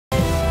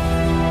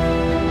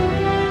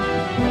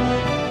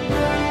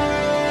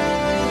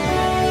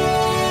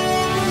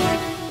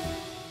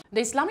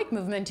The Islamic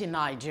Movement in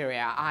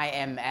Nigeria,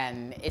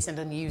 IMN, is in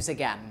the news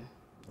again.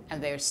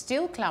 And they're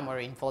still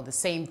clamoring for the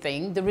same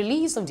thing, the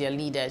release of their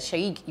leader,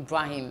 Sheikh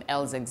Ibrahim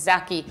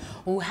El-Zakzaky,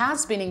 who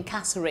has been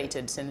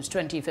incarcerated since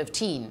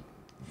 2015.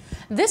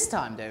 This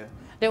time, though,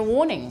 they're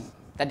warning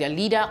that their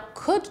leader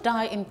could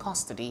die in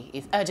custody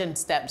if urgent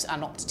steps are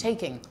not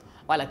taken,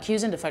 while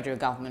accusing the federal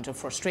government of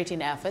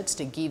frustrating efforts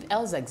to give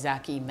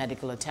El-Zakzaky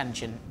medical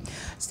attention.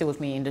 Still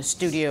with me in the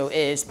studio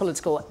is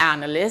political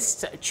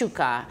analyst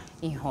Chuka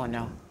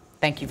Ihonor.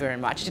 Thank you very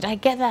much. Did I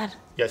get that?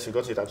 Yes, you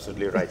got it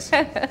absolutely right.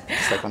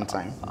 Second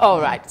time. All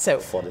right. So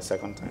for the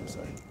second time,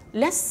 sorry.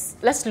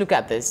 Let's look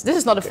at this. This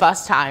is not the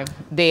first time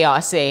they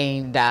are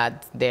saying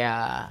that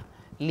their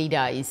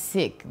leader is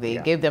sick. They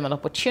gave them an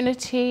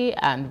opportunity,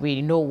 and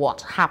we know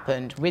what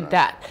happened with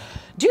that.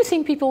 Do you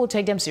think people will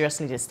take them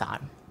seriously this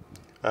time?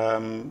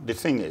 The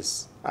thing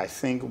is, I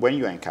think when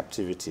you're in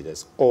captivity,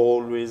 there's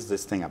always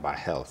this thing about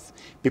health.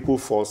 People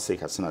fall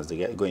sick as soon as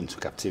they go into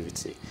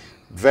captivity.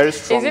 Very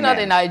strong Is it not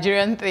a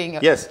Nigerian thing?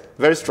 Yes,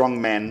 very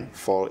strong men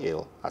fall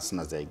ill as soon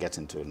as they get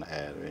into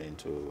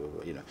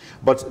you know.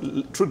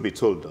 But truth be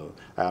told, though,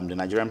 the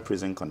Nigerian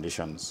prison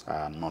conditions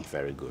are not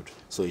very good.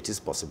 So it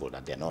is possible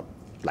that they're not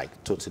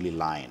like totally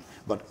lying.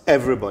 But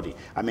everybody,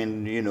 I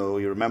mean, you know,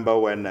 you remember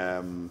when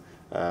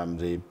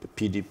the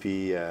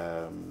PDP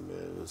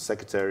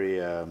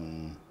secretary,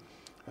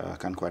 I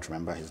can't quite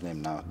remember his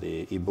name now,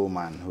 the Igbo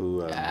man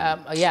who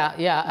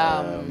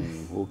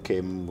who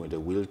came with a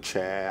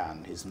wheelchair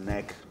and his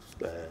neck,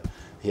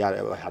 had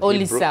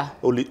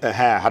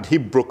he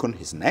broken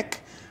his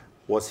neck?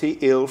 Was he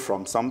ill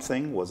from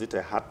something? Was it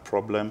a heart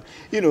problem?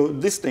 You know,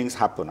 these things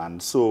happen,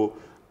 and so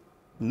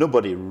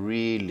nobody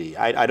really,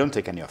 I don't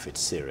take any of it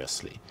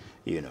seriously,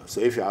 you know. So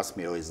if you ask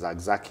me, oh, is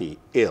Zakzaky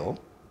ill?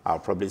 I'll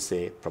probably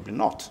say, probably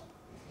not.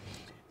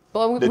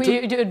 Well,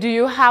 do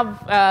you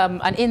have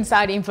an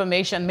inside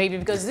information, maybe,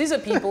 because these are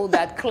people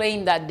that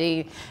claim that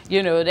they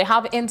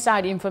have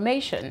inside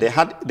information. They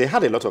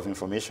had a lot of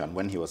information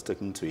when he was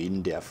taken to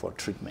India for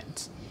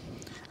treatment,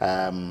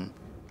 and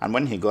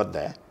when he got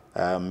there,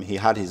 he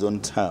had his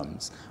own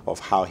terms of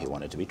how he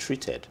wanted to be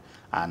treated.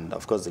 And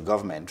of course, the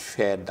government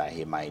feared that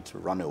he might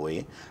run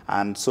away,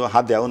 and so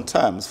had their own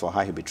terms for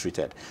how he'd be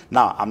treated.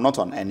 Now, I'm not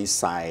on any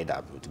side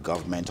with the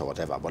government or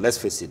whatever, but let's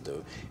face it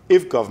though,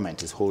 if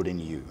government is holding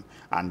you,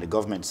 and the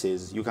government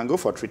says you can go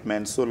for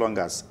treatment so long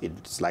as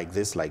it's like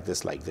this, like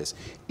this, like this,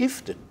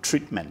 if the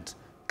treatment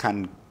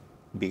can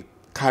be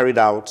carried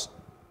out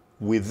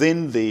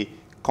within the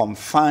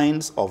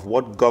confines of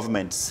what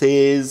government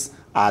says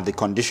are the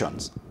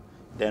conditions,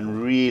 then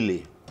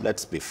really,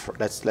 let's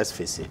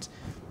face it,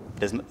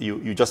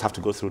 you just have to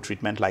go through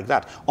treatment like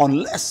that,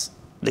 unless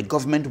the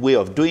government way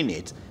of doing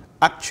it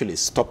actually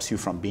stops you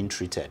from being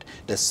treated.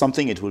 There's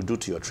something it will do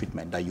to your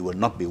treatment that you will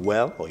not be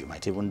well, or you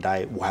might even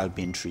die while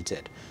being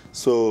treated.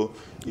 So,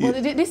 well,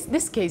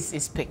 this case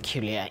is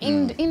peculiar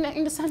in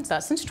the sense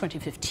that since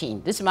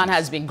 2015, this man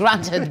has been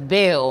granted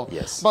bail.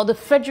 Yes. But the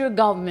federal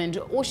government,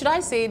 or should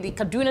I say the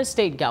Kaduna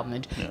state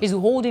government, is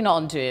holding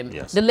on to him.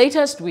 Yes. The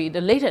latest we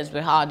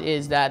heard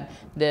is that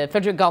the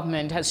federal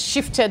government has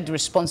shifted the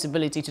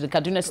responsibility to the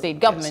Kaduna state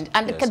government,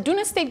 and the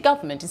Kaduna state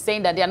government is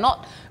saying that they are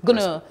not going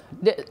to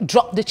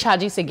drop the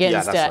charges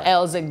against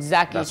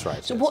El-Zakzaky. That's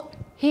right. So what?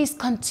 His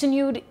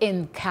continued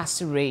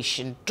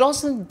incarceration,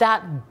 doesn't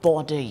that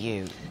bother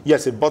you?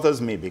 Yes, it bothers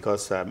me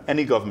because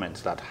any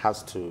government that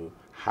has to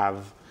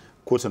have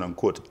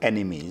quote-unquote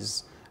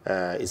enemies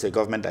is a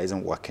government that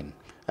isn't working.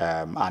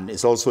 And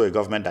it's also a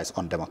government that's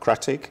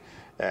undemocratic,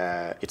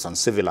 it's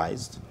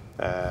uncivilized,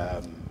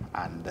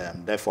 and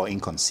therefore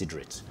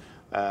inconsiderate.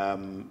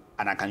 And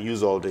I can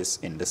use all this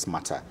in this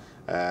matter.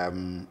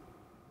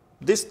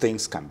 These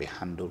things can be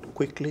handled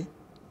quickly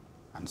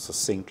and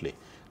succinctly.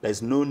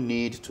 There's no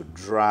need to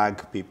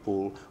drag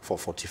people for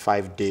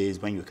 45 days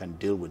when you can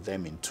deal with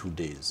them in 2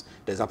 days.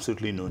 There's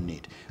absolutely no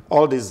need.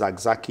 All this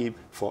Zakzaky,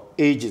 for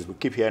ages, we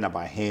keep hearing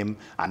about him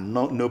and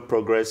no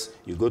progress.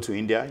 You go to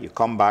India, you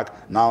come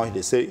back, now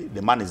they say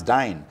the man is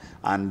dying,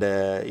 and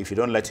if you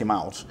don't let him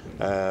out,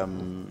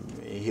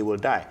 he will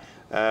die.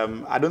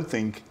 I don't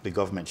think the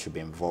government should be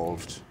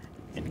involved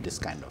in this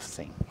kind of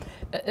thing.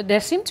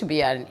 There seemed to be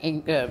a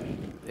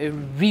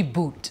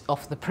reboot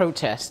of the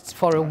protests.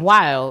 For a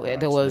while,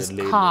 there was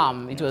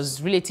calm. It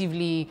was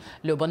relatively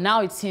low, but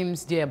now it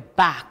seems they're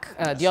back.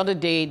 The other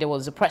day, there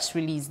was a press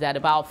release that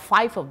about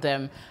 5 of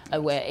them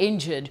were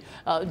injured.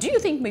 Do you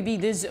think maybe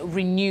this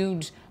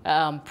renewed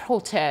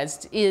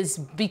protest is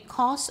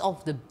because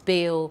of the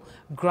bail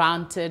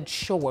granted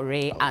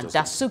Showore and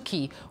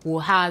Dasuki, who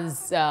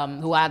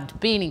had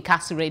been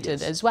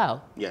incarcerated as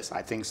well? Yes,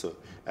 I think so.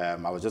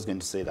 I was just going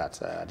to say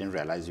that I didn't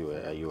realize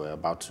you were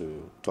about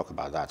to talk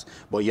about that.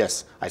 But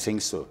yes, I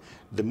think so.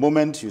 The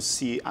moment you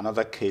see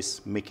another case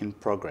making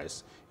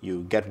progress,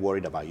 you get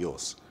worried about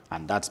yours.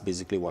 And that's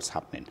basically what's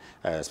happening,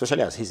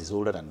 especially as his is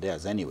older than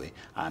theirs anyway.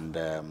 And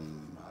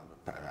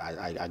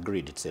I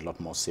agreed, it's a lot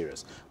more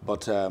serious.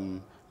 But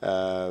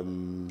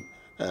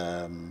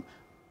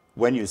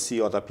when you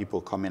see other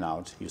people coming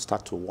out, you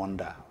start to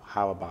wonder,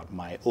 how about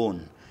my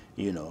own?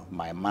 you know,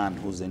 my man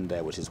who's in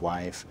there with his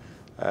wife.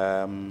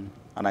 And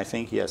I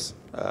think, yes,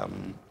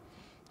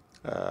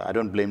 I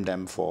don't blame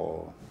them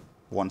for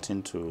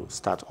wanting to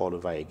start all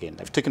over again.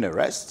 They've taken a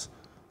rest,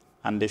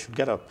 and they should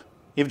get up.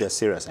 If they're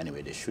serious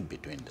anyway, they should be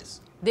doing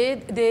this.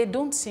 They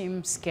don't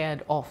seem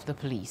scared of the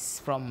police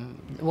from,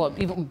 well,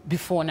 even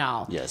before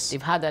now. Yes.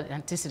 They've had that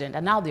antecedent,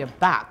 and now they're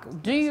back.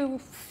 Do you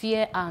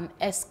fear an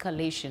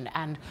escalation?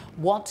 And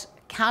what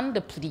can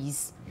the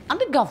police and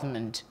the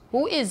government,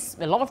 who is,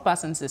 a lot of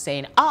persons are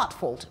saying, at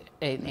fault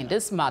in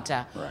this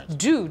matter,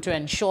 do to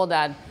ensure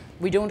that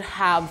we don't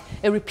have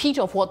a repeat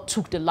of what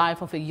took the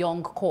life of a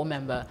young corps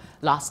member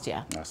last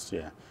year? Last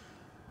year.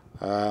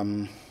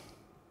 I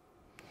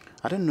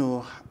don't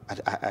know.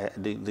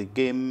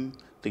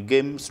 The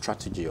game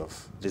strategy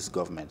of this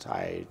government,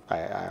 I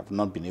have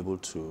not been able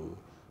to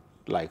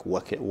like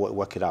work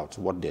it out,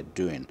 what they're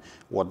doing,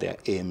 what their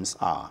aims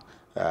are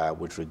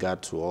with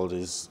regard to all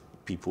these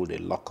people they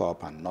lock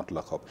up and not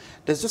lock up.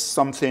 There's just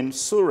something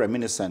so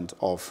reminiscent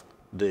of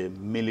the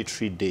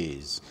military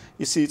days.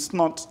 You see,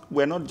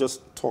 we're not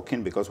just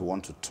talking because we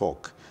want to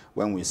talk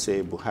when we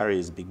say Buhari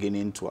is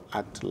beginning to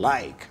act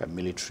like a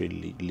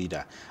military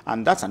leader.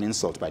 And that's an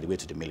insult, by the way,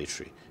 to the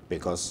military,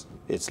 because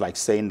it's like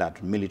saying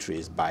that military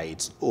is by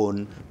its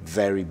own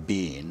very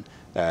being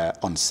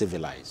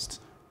uncivilized.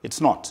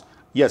 It's not.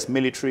 Yes,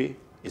 military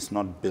is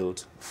not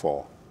built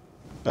for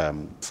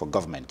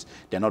government.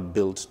 They're not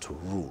built to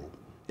rule.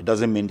 It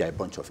doesn't mean they're a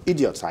bunch of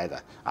idiots either.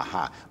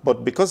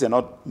 But because they're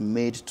not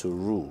made to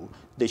rule,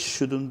 they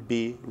shouldn't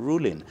be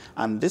ruling.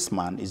 And this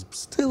man is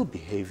still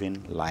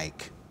behaving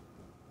like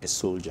a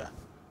soldier.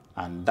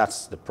 And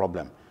that's the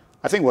problem.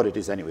 I think what it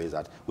is anyway is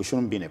that we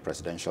shouldn't be in a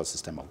presidential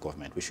system of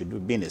government. We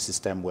should be in a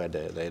system where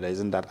there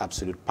isn't that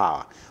absolute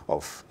power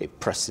of a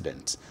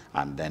president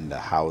and then the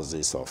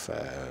houses of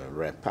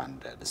rep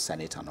and the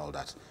Senate and all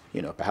that.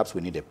 You know, perhaps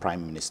we need a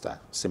prime minister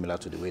similar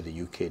to the way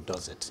the UK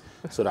does it,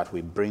 so that we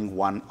bring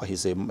one.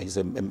 He's a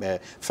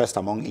first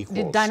among equals.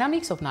 The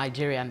dynamics of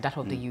Nigeria and that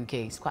of the UK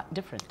is quite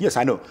different. Yes,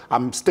 I know.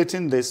 I'm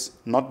stating this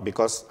not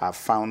because I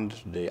found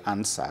the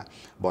answer,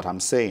 but I'm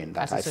saying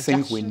that I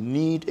think we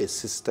need a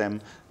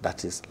system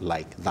that is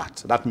like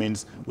that. That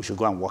means we should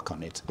go and work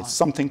on it. It's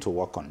something to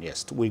work on,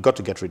 yes. We've got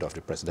to get rid of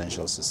the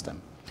presidential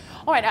system.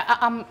 All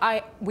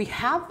right, we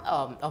have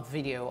a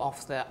video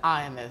of the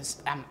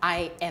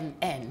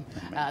IMN,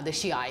 the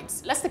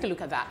Shiites. Let's take a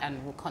look at that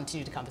and we'll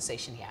continue the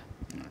conversation here.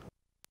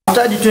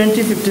 After the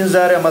 2015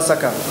 Zaria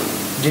massacre,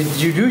 the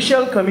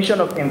Judicial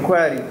Commission of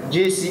Inquiry,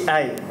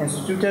 JCI,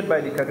 instituted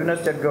by the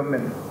Kaduna State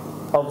government,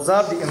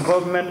 observed the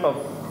involvement of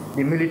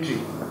the military,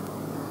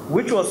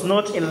 which was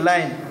not in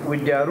line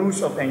with their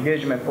rules of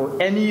engagement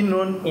or any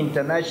known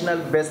international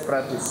best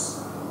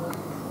practice.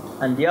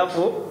 And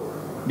therefore,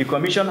 the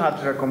Commission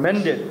had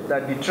recommended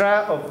that the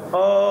trial of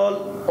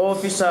all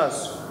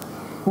officers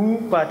who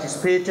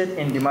participated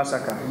in the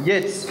massacre.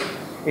 Yet,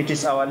 it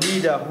is our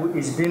leader who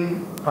is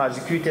being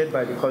persecuted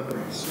by the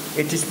culprits.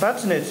 It is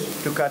pertinent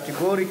to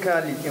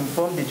categorically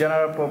inform the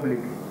general public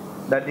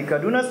that the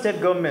Kaduna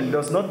State government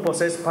does not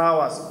possess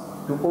powers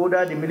to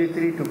order the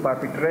military to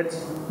perpetrate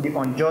the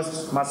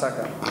unjust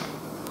massacre.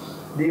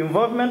 The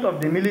involvement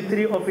of the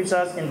military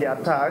officers in the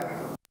attack.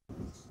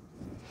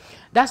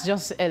 That's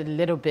just a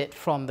little bit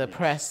from the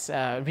press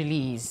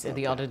release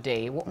the other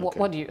day.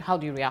 How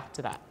do you react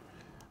to that?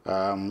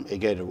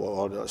 Again, there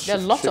are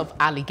lots of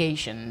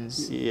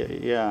allegations.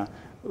 Yeah.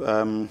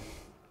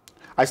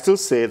 I still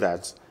say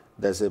that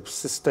there's a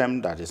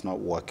system that is not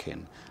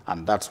working,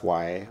 and that's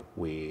why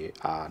we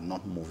are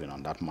not moving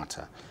on that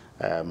matter.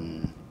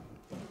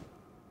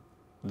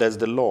 There's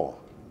the law,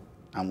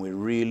 and we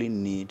really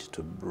need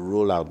to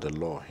roll out the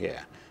law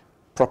here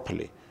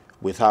properly,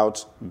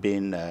 without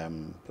being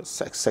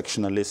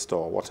sectionalist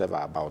or whatever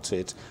about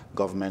it,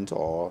 government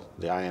or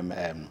the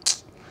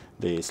IMN,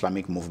 the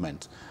Islamic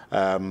Movement.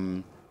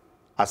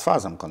 As far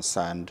as I'm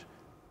concerned,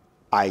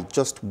 I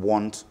just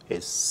want a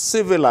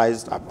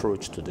civilized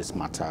approach to this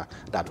matter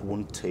that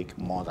won't take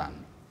more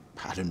than,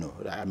 I don't know.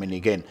 I mean,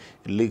 again,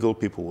 legal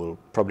people will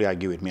probably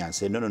argue with me and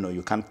say, no,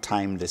 you can't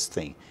time this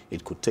thing.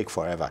 It could take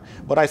forever.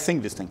 But I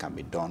think this thing can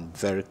be done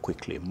very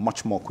quickly,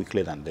 much more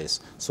quickly than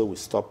this, so we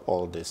stop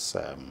all this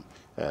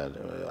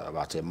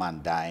about a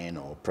man dying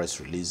or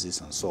press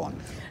releases and so on.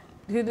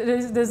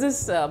 There's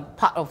this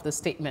part of the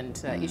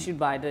statement issued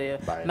by the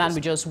man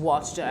we just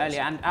watched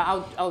earlier, and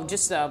I'll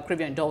just crave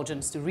your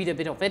indulgence to read a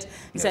bit of it.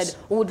 He said,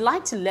 "We would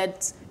like to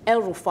let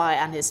El-Rufai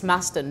and his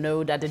master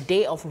know that the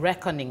day of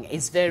reckoning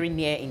is very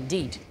near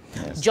indeed.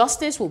 Yes.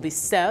 Justice will be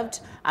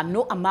served, and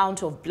no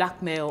amount of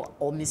blackmail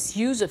or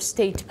misuse of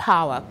state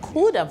power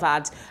could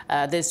avert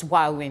this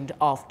whirlwind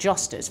of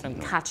justice from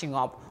catching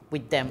up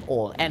with them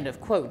all." End of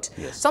quote.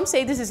 Yes. Some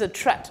say this is a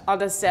threat.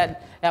 Others said,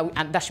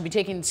 and that should be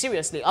taken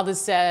seriously.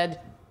 Others said,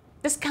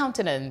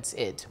 discountenance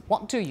it.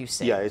 What do you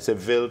say? Yeah, it's a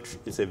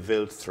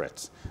veiled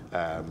threat.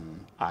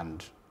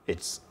 And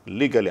It's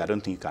legally, I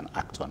don't think he can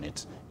act on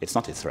it. It's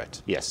not a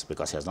threat, yes,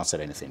 because he has not said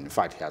anything. In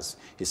fact,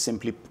 he's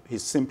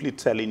simply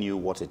telling you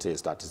what it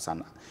is, that it's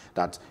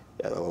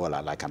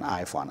well, like an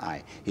eye for an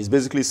eye. He's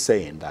basically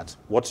saying that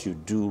what you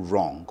do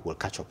wrong will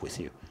catch up with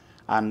you.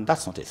 And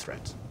that's not a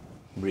threat,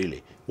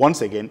 really.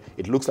 Once again,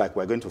 it looks like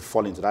we're going to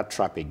fall into that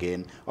trap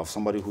again of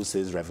somebody who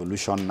says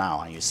revolution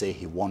now, and you say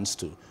he wants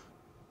to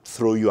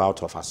throw you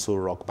out of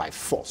Aso Rock by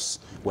force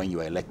when you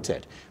are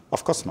elected.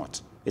 Of course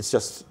not. It's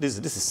just, this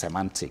is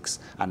semantics.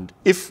 And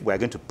if we're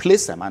going to play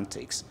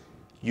semantics,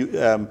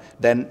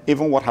 then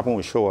even what happened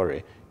with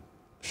Showore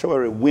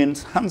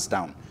wins hands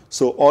down.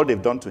 So all they've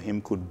done to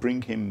him could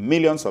bring him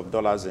millions of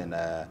dollars in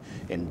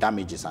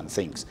damages and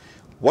things.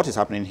 What is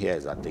happening here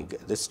is that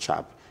this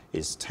chap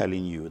is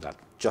telling you that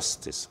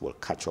justice will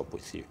catch up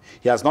with you.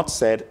 He has not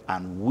said,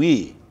 and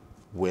we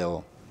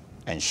will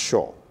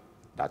ensure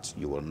that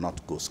you will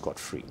not go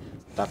scot-free.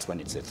 That's when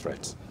it's a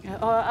threat.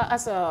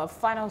 As a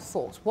final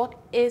thought, what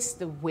is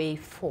the way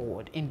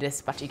forward in this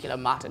particular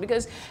matter?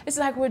 Because it's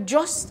like we're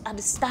just at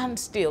a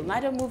standstill,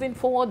 neither moving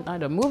forward,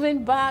 neither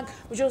moving back.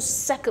 We're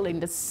just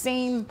circling the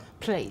same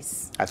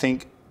place. I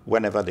think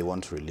whenever they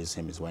want to release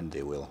him is when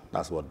they will.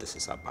 That's what this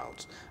is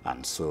about.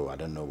 And so I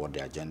don't know what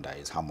the agenda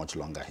is, how much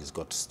longer he's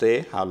got to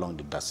stay, how long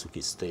did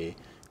Dasuki stay.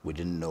 We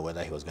didn't know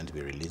whether he was going to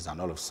be released,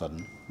 and all of a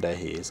sudden, there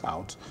he is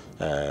out.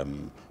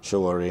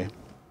 Showore,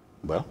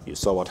 well, you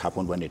saw what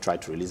happened when they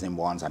tried to release him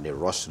once, and they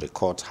rushed to the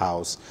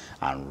courthouse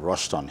and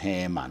rushed on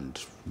him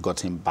and got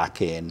him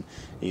back in.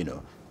 You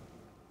know,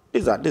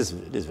 this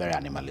very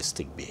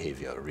animalistic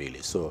behavior,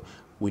 really. So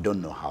we don't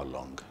know how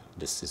long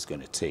this is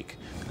going to take.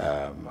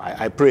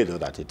 I pray, though,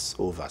 that it's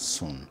over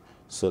soon,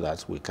 so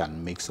that we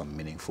can make some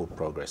meaningful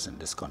progress in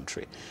this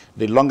country.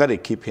 The longer they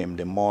keep him,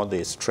 the more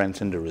they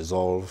strengthen the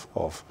resolve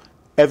of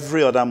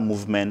every other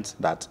movement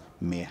that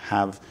may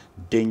have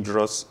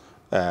dangerous,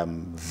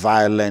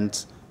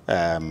 violent,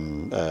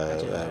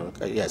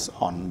 yes,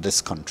 on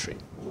this country,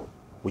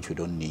 which we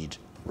don't need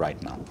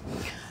right now.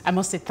 I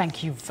must say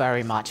thank you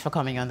very much for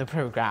coming on the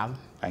program.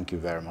 Thank you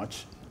very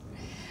much.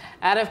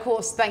 And of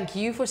course, thank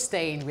you for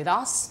staying with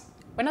us.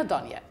 We're not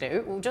done yet,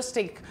 though. We'll just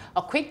take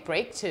a quick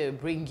break to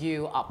bring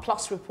you our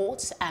Plus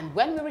reports, and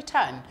when we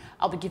return,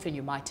 I'll be giving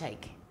you my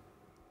take.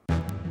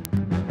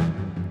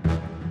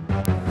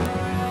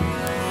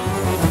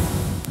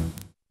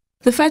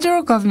 The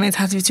federal government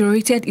has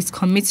reiterated its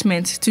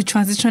commitment to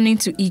transitioning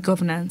to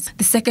e-governance.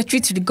 The Secretary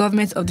to the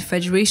Government of the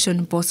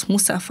Federation, Boss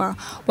Mustafa,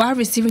 while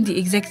receiving the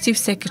Executive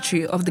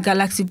Secretary of the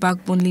Galaxy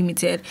Backbone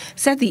Limited,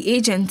 said the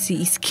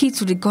agency is key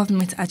to the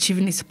government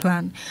achieving its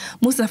plan.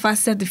 Mustafa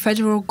said the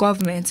federal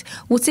government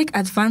will take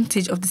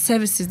advantage of the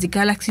services the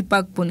Galaxy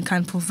Backbone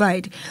can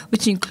provide,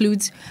 which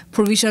includes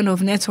provision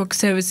of network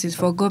services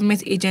for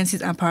government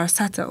agencies and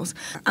parastatals,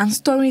 and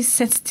storing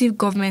sensitive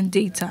government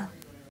data.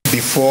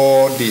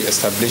 Before the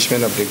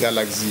establishment of the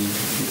Galaxy,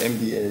 the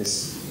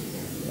MBS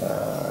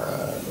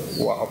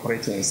were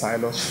operating in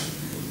silos,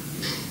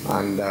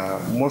 and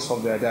most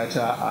of their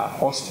data are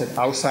hosted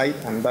outside,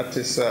 and that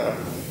is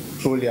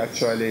truly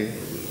actually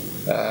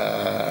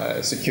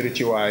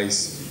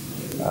security-wise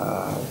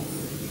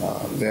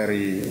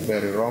very,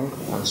 very wrong.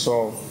 And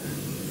so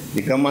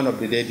the government of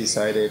the day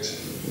decided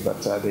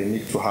that they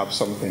need to have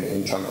something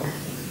internal,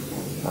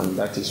 and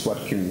that is what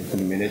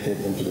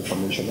culminated into the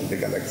formation of the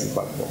Galaxy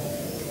Backbone.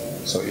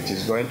 So it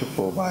is going to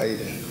provide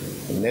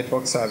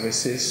network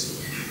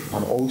services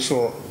and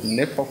also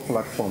network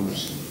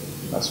platforms,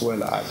 as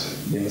well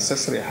as the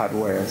necessary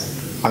hardware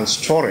and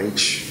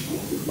storage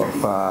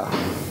of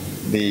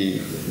the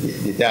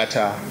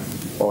data,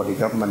 or the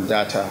government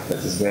data, that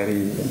is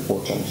very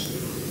important.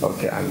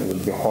 Okay, and will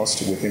be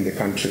hosted within the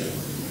country,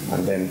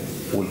 and then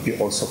will be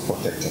also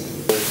protected.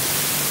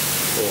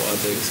 Or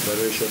at the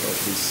expiration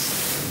of this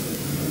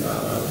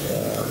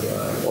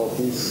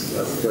office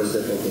as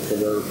President of the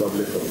Federal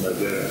Republic of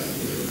Nigeria,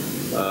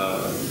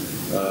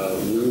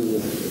 we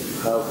will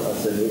have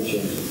as a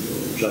nation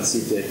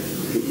transited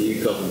to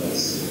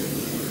e-governance,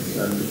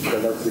 and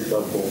Galaxy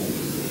Backbone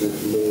will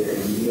play a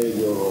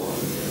major role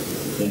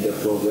in the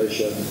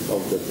provision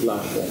of the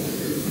platform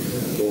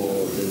for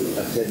the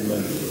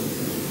attainment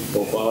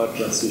of our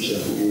transition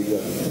to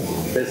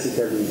e-governance.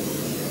 Basically,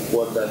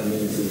 what that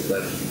means is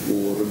that we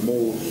will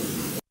remove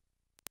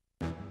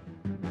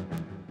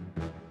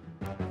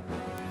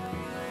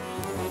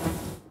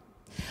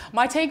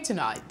My take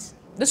tonight.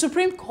 The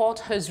Supreme Court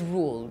has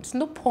ruled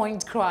no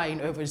point crying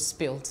over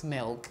spilt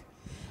milk.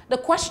 The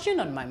question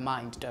on my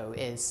mind, though,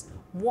 is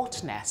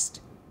what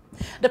next?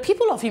 The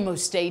people of Imo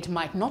State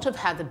might not have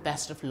had the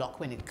best of luck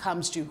when it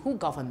comes to who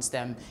governs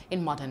them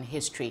in modern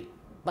history,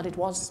 but it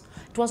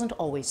wasn't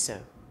always so.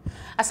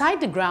 Aside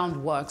the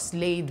groundworks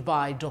laid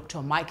by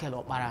Dr.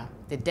 Michael Okpara,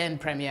 the then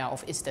premier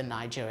of Eastern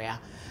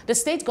Nigeria, the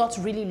state got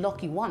really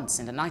lucky once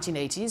in the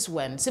 1980s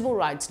when civil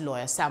rights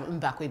lawyer Sam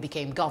Mbakwe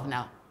became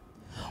governor.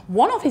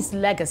 One of his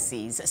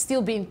legacies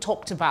still being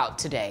talked about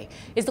today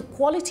is the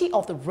quality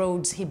of the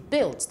roads he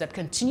built that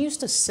continues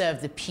to serve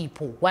the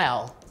people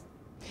well.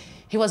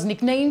 He was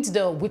nicknamed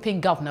the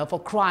whipping governor for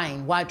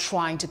crying while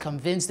trying to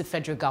convince the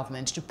federal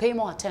government to pay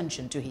more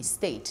attention to his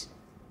state.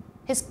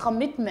 His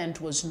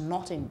commitment was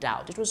not in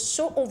doubt. It was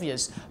so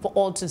obvious for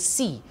all to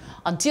see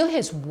until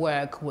his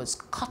work was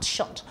cut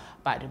short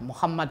by the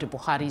Muhammadu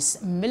Buhari's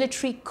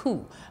military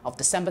coup of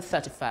December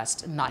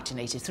 31st,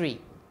 1983.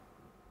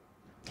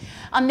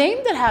 A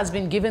name that has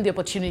been given the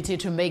opportunity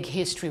to make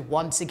history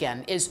once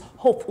again is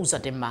Hope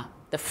Uzodinma,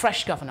 the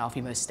fresh governor of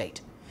Imo State.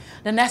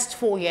 The next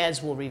 4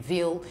 years will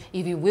reveal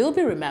if he will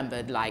be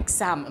remembered like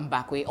Sam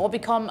Mbakwe or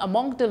become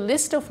among the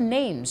list of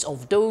names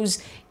of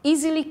those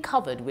easily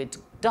covered with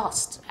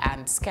dust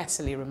and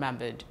scarcely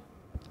remembered.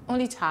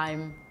 Only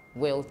time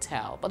will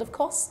tell. But of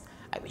course,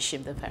 I wish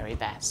him the very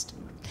best.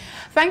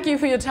 Thank you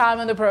for your time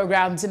on the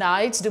program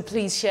tonight. Do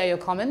please share your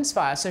comments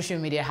via social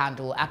media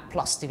handle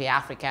 @PlusTV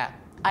Africa.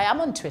 I am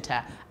on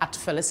Twitter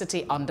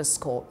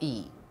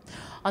 @Felicity_E.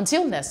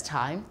 Until next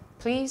time,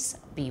 please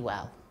be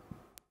well.